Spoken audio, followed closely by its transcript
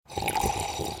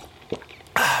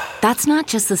That's not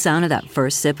just the sound of that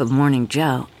first sip of Morning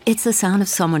Joe. It's the sound of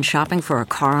someone shopping for a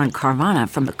car on Carvana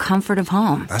from the comfort of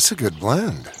home. That's a good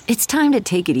blend. It's time to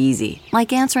take it easy,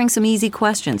 like answering some easy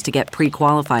questions to get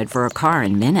pre-qualified for a car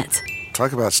in minutes.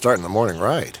 Talk about starting the morning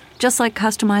right. Just like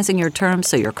customizing your terms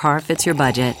so your car fits your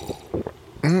budget.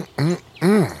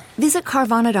 Visit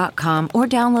Carvana.com or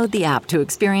download the app to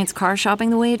experience car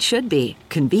shopping the way it should be.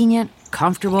 Convenient,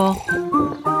 comfortable.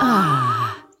 Ah.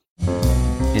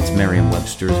 It's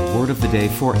Merriam-Webster's Word of the Day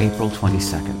for April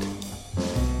 22nd.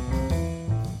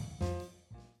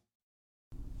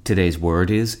 Today's word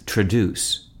is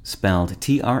traduce, spelled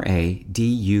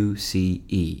Traduce.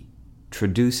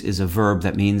 Traduce is a verb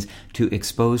that means to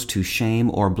expose to shame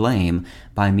or blame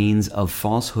by means of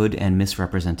falsehood and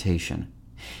misrepresentation.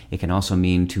 It can also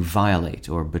mean to violate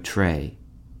or betray.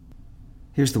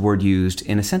 Here's the word used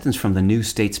in a sentence from the New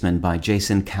Statesman by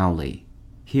Jason Cowley.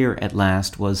 Here, at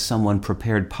last, was someone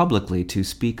prepared publicly to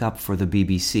speak up for the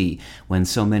BBC when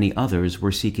so many others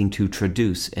were seeking to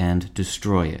traduce and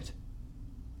destroy it.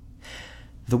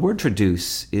 The word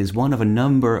traduce is one of a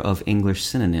number of English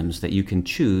synonyms that you can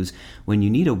choose when you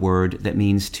need a word that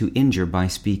means to injure by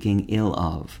speaking ill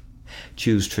of.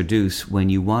 Choose traduce when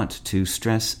you want to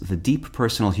stress the deep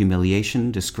personal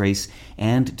humiliation, disgrace,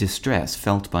 and distress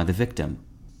felt by the victim.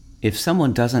 If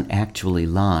someone doesn't actually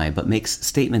lie but makes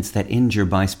statements that injure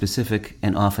by specific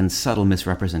and often subtle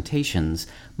misrepresentations,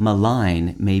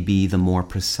 malign may be the more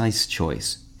precise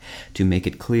choice. To make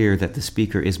it clear that the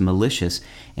speaker is malicious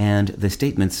and the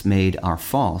statements made are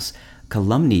false,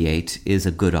 calumniate is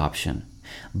a good option.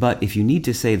 But if you need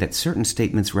to say that certain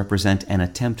statements represent an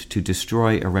attempt to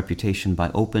destroy a reputation by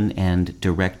open and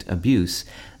direct abuse,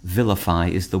 vilify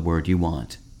is the word you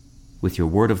want. With your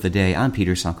Word of the Day, I'm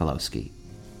Peter Sokolowski.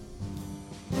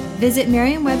 Visit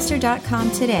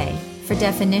Merriam-Webster.com today for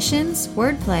definitions,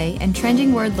 wordplay, and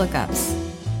trending word lookups.